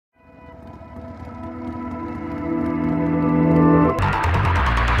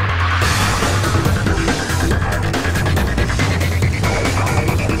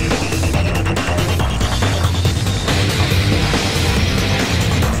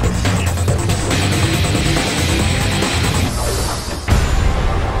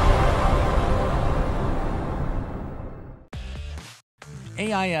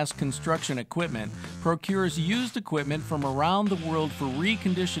AIS Construction Equipment procures used equipment from around the world for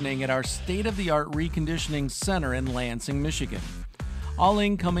reconditioning at our state-of-the-art reconditioning center in Lansing, Michigan. All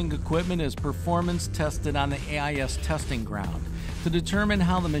incoming equipment is performance tested on the AIS testing ground to determine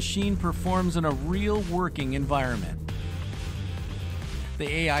how the machine performs in a real working environment.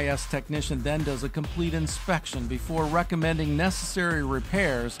 The AIS technician then does a complete inspection before recommending necessary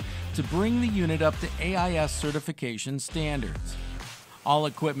repairs to bring the unit up to AIS certification standards. All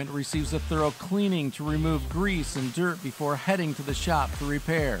equipment receives a thorough cleaning to remove grease and dirt before heading to the shop for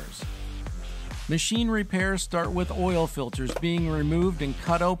repairs. Machine repairs start with oil filters being removed and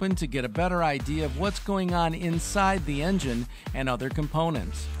cut open to get a better idea of what's going on inside the engine and other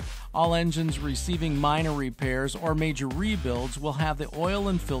components. All engines receiving minor repairs or major rebuilds will have the oil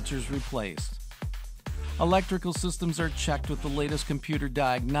and filters replaced. Electrical systems are checked with the latest computer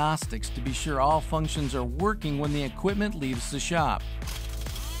diagnostics to be sure all functions are working when the equipment leaves the shop.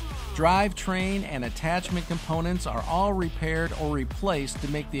 Drivetrain and attachment components are all repaired or replaced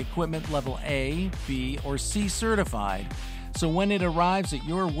to make the equipment level A, B, or C certified, so when it arrives at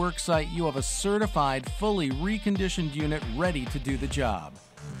your work site, you have a certified, fully reconditioned unit ready to do the job.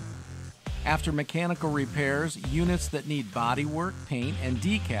 After mechanical repairs, units that need bodywork, paint, and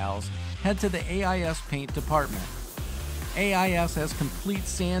decals head to the AIS paint department. AIS has complete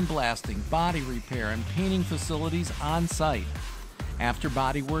sandblasting, body repair, and painting facilities on site. After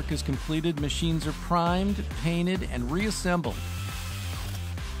bodywork is completed, machines are primed, painted, and reassembled.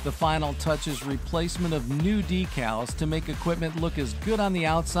 The final touch is replacement of new decals to make equipment look as good on the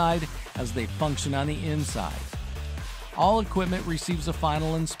outside as they function on the inside. All equipment receives a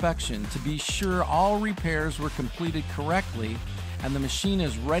final inspection to be sure all repairs were completed correctly and the machine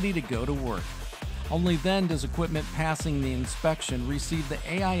is ready to go to work. Only then does equipment passing the inspection receive the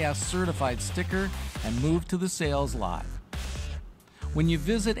AIS certified sticker and move to the sales lot. When you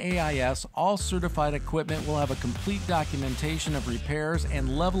visit AIS, all certified equipment will have a complete documentation of repairs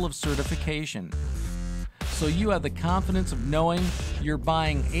and level of certification, so you have the confidence of knowing you're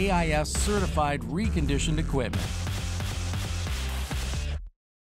buying AIS certified reconditioned equipment.